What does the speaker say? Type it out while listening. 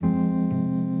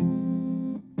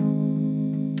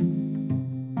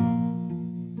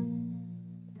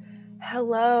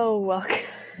Hello, welcome.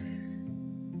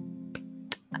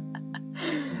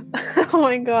 Oh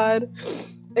my god.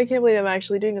 I can't believe I'm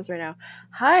actually doing this right now.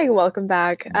 Hi, welcome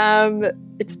back.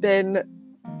 It's been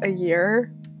a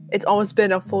year. It's almost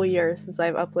been a full year since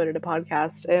I've uploaded a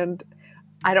podcast, and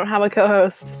I don't have a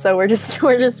co-host, so we're just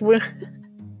winging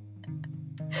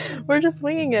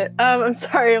it. I'm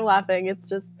sorry, I'm laughing.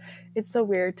 It's so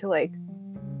weird to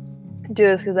do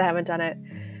this because I haven't done it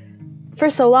for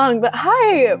so long. But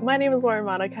hi, my name is Lauren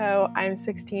Monaco. I'm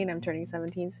 16. I'm turning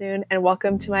 17 soon, and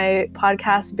welcome to my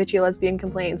podcast, Bitchy Lesbian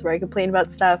Complaints, where I complain about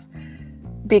stuff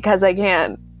because I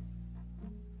can.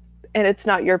 And it's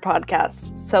not your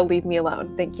podcast, so leave me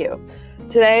alone. Thank you.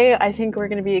 Today, I think we're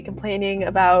going to be complaining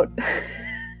about.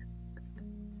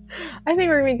 I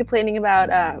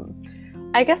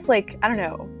guess I don't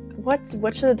know.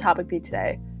 What should the topic be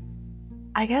today?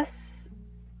 I guess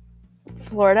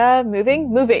Florida,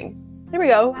 moving. There we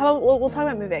go. How about we'll talk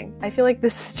about moving. I feel like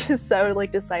this is just so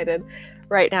decided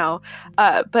right now.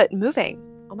 But moving.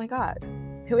 Oh my god.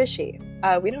 Who is she?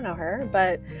 We don't know her,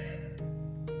 but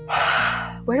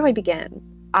where do I begin?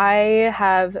 I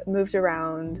have moved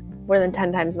around more than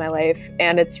 10 times in my life,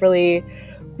 and it's really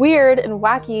weird and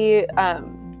wacky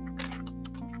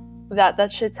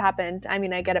that shit's happened. I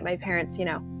mean, I get it. My parents,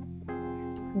 my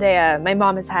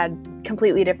mom has had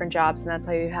completely different jobs, and that's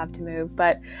why you have to move.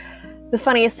 But the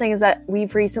funniest thing is that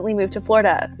we've recently moved to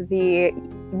Florida, the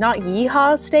not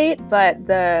yeehaw state, but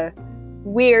the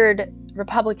weird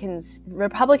Republican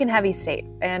heavy state,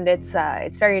 and it's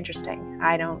very interesting.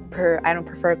 I don't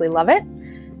preferably love it,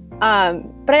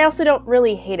 but I also don't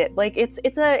really hate it. Like it's an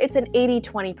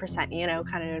 80-20%,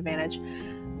 kind of advantage.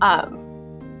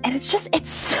 And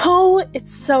it's so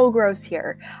gross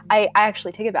here. I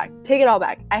actually take it all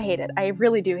back. I hate it. I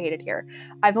really do hate it here.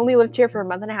 I've only lived here for a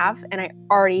month and a half, and I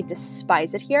already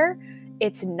despise it here.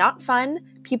 It's not fun.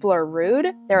 People are rude.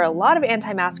 There are a lot of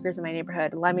anti-maskers in my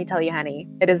neighborhood. Let me tell you, honey,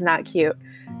 it is not cute.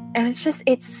 And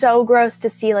it's so gross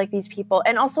to see these people.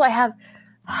 And also I have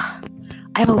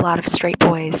a lot of straight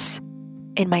boys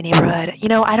in my neighborhood.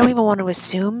 I don't even want to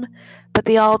assume, but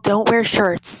they all don't wear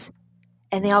shirts.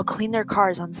 And they all clean their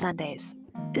cars on Sundays.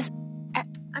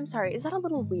 I'm sorry, is that a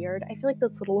little weird? I feel like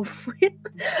that's a little weird.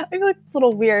 I feel like it's a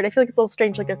little weird. I feel like it's a little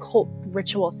strange, like a cult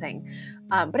ritual thing.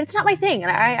 But it's not my thing, and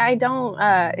I don't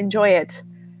enjoy it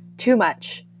too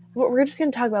much. We're just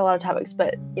going to talk about a lot of topics,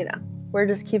 but, we're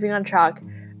just keeping on track.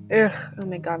 Ugh, oh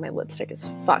my god, my lipstick is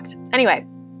fucked. Anyway,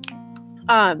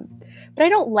 but I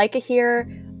don't like it here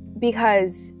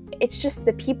because it's just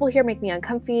the people here make me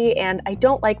uncomfy, and I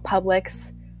don't like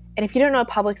Publix. And if you don't know what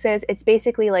Publix is, it's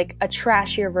basically like a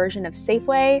trashier version of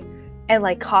Safeway and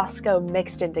Costco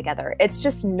mixed in together. It's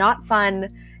just not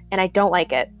fun, and I don't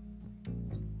like it.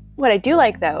 What I do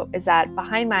like, though, is that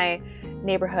behind my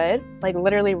neighborhood,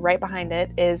 literally right behind it,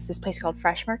 is this place called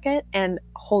Fresh Market, and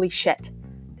holy shit,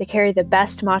 they carry the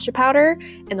best matcha powder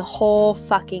in the whole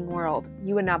fucking world.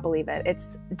 You would not believe it.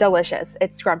 It's delicious.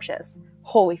 It's scrumptious.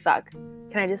 Holy fuck.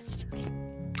 Can I just...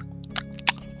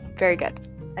 Very good.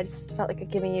 I just felt like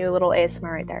giving you a little ASMR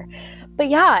right there. But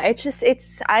yeah,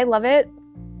 I love it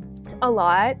a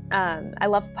lot. I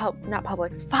love not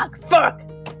Publix. Fuck.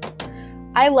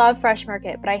 I love Fresh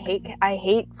Market, but I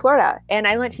hate Florida. And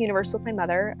I went to Universal with my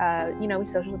mother. We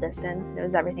social distance, and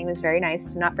everything was very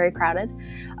nice, not very crowded.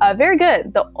 Very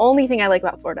good. The only thing I like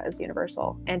about Florida is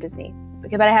Universal and Disney.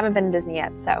 Okay, but I haven't been to Disney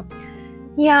yet, so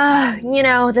yeah,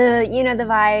 the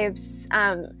vibes.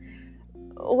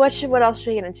 What else should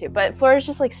we get into? But Florida's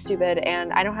just stupid,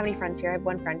 and I don't have any friends here. I have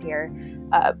one friend here,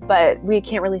 but we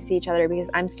can't really see each other because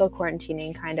I'm still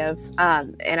quarantining, kind of.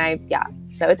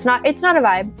 So it's not a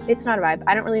vibe. It's not a vibe.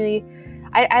 I don't really.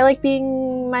 I like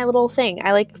being my little thing.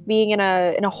 I like being in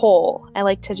a hole. I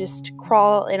like to just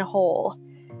crawl in a hole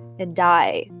and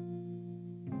die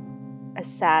a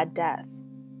sad death.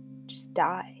 Just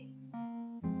die.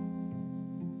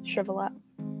 Shrivel up.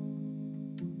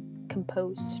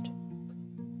 Compost.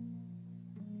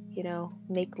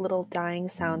 Make little dying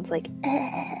sounds like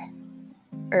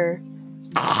or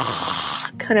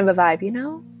kind of a vibe,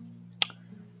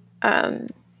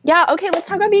 Yeah, okay, let's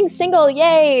talk about being single.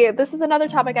 Yay! This is another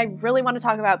topic I really want to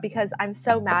talk about because I'm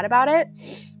so mad about it.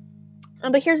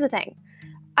 But here's the thing.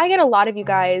 I get a lot of you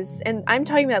guys, and I'm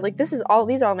talking about these are all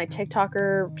my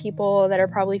TikToker people that are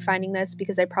probably finding this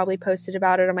because I probably posted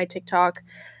about it on my TikTok,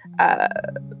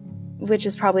 which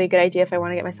is probably a good idea if I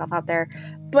want to get myself out there.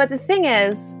 But the thing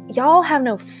is, y'all have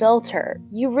no filter.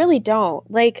 You really don't.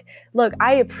 Look,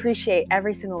 I appreciate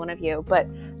every single one of you, but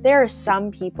there are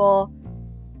some people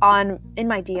in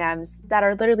my DMs that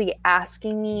are literally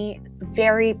asking me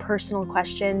very personal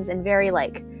questions and very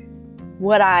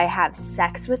would I have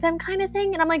sex with them kind of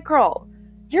thing? And I'm like, girl,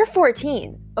 you're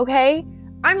 14, okay?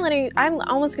 I'm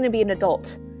almost gonna be an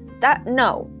adult.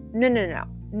 No.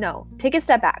 Take a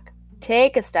step back.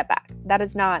 That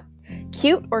is not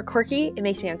cute or quirky. It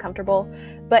makes me uncomfortable.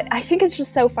 But I think it's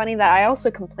just so funny that I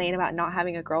also complain about not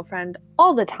having a girlfriend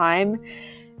all the time.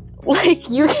 Like,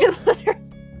 you can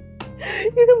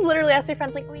literally ask your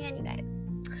friends, like, oh my god, you guys,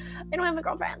 I don't have a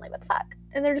girlfriend, like, what the fuck?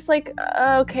 And they're just like,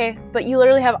 okay. But you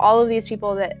literally have all of these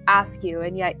people that ask you,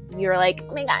 and yet you're like,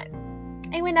 oh my god,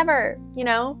 I would never,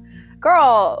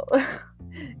 girl,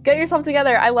 get yourself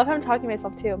together. I love how I'm talking to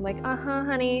myself too. I'm like,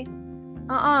 honey,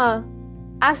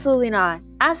 absolutely not.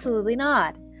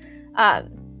 But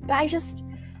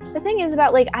the thing is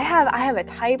about, like, I have a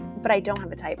type, but I don't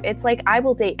have a type. It's like, I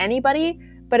will date anybody,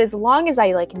 but as long as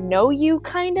I, like, know you,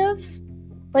 kind of,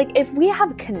 like, if we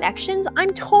have connections, I'm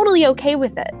totally okay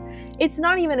with it. It's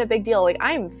not even a big deal. Like,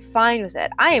 I am fine with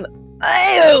it. I am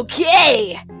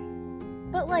okay.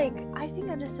 But, like, I think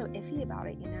I'm just so iffy about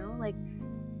it, Like,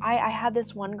 I had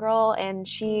this one girl, and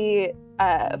she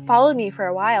followed me for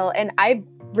a while, and I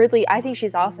think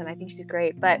she's awesome. I think she's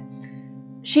great. But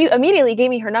she immediately gave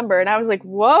me her number, and I was like,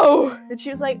 whoa. And she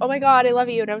was like, oh my god, I love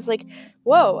you. And I was like,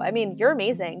 whoa, I mean, you're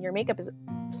amazing. Your makeup is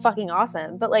fucking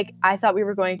awesome. But, like, I thought we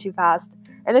were going too fast.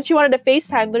 And then she wanted to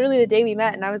FaceTime literally the day we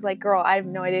met, and I was like, girl, I have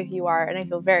no idea who you are, and I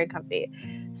feel very comfy.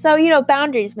 So,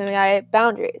 boundaries, my guy,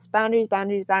 boundaries,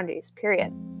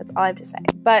 period. That's all I have to say.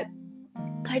 But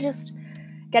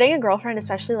getting a girlfriend,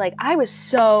 especially, like, I was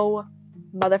so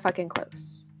motherfucking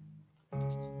close.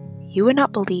 You would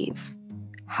not believe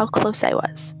how close I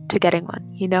was to getting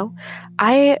one,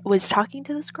 I was talking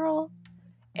to this girl,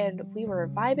 and we were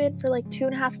vibing for like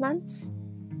 2.5 months,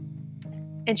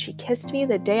 and she kissed me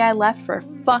the day I left for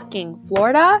fucking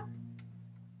Florida.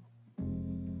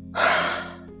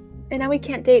 And now we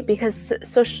can't date because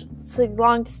so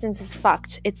long distance is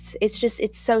fucked. It's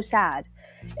so sad.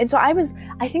 And so I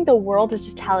think the world is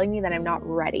just telling me that I'm not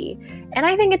ready. And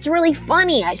I think it's really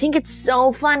funny. I think it's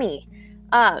so funny.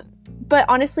 But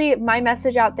honestly, my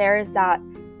message out there is that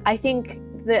I think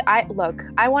that I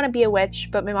want to be a witch,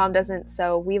 but my mom doesn't.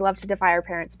 So we love to defy our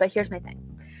parents. But here's my thing.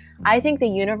 I think the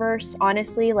universe,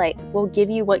 honestly, like, will give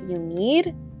you what you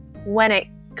need when it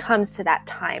comes to that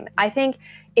time. I think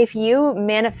if you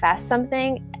manifest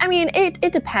something, I mean,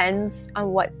 it depends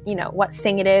on what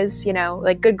thing it is,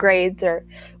 like good grades or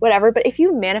whatever. But if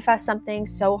you manifest something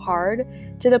so hard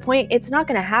to the point, it's not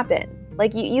going to happen.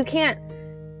 Like, you can't,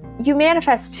 you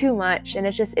manifest too much, and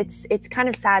it's kind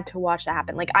of sad to watch that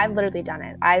happen. Like, I've literally done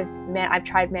it. I've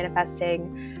tried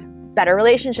manifesting better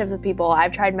relationships with people.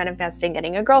 I've tried manifesting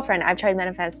getting a girlfriend. I've tried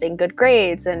manifesting good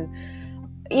grades and,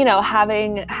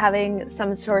 having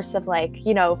some source of, like,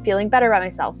 feeling better about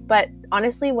myself. But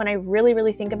honestly, when I really,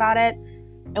 really think about it,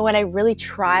 and when I really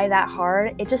try that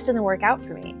hard, it just doesn't work out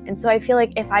for me. And so I feel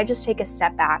like if I just take a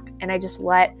step back and I just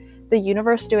let the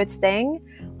universe do its thing.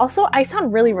 Also, I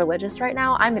sound really religious right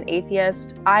now. I'm an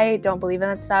atheist. I don't believe in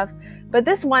that stuff. But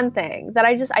this one thing that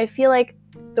I feel like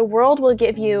the world will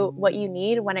give you what you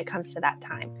need when it comes to that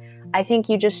time. I think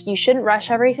you shouldn't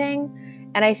rush everything.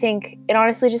 And I think it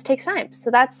honestly just takes time.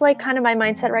 So that's, like, kind of my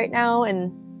mindset right now.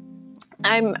 And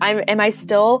am I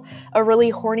still a really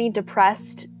horny,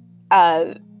 depressed,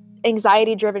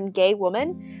 anxiety-driven gay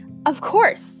woman? Of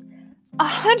course.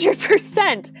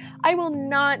 100%. I will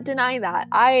not deny that.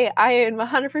 I am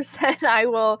 100%. I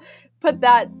will put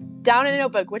that down in a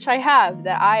notebook, which I have,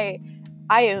 that I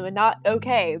am not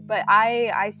okay. But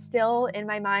I still, in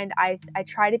my mind, I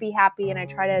try to be happy, and I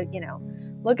try to,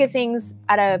 look at things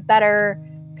at a better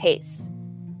pace.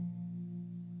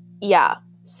 Yeah.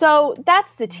 So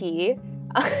that's the tea.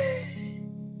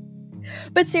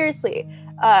 But seriously,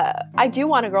 I do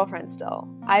want a girlfriend still.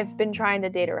 I've been trying to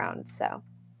date around, so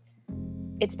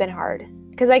it's been hard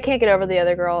because I can't get over the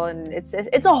other girl, and it's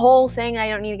a whole thing I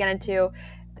don't need to get into.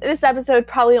 This episode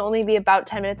probably only be about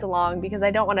 10 minutes long because I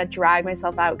don't want to drag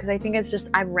myself out, because I think it's just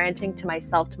I'm ranting to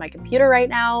myself, to my computer right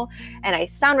now, and I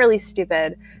sound really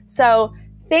stupid. So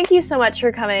thank you so much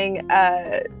for coming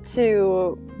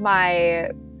to my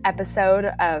episode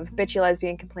of Bitchy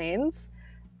Lesbian Complains.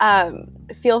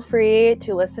 Feel free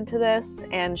to listen to this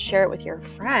and share it with your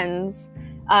friends.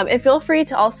 And feel free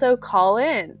to also call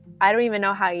in. I don't even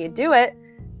know how you do it,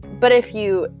 but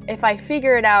if I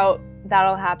figure it out,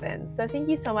 that'll happen. So thank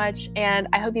you so much, and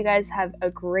I hope you guys have a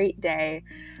great day,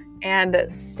 and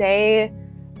stay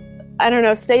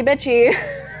bitchy.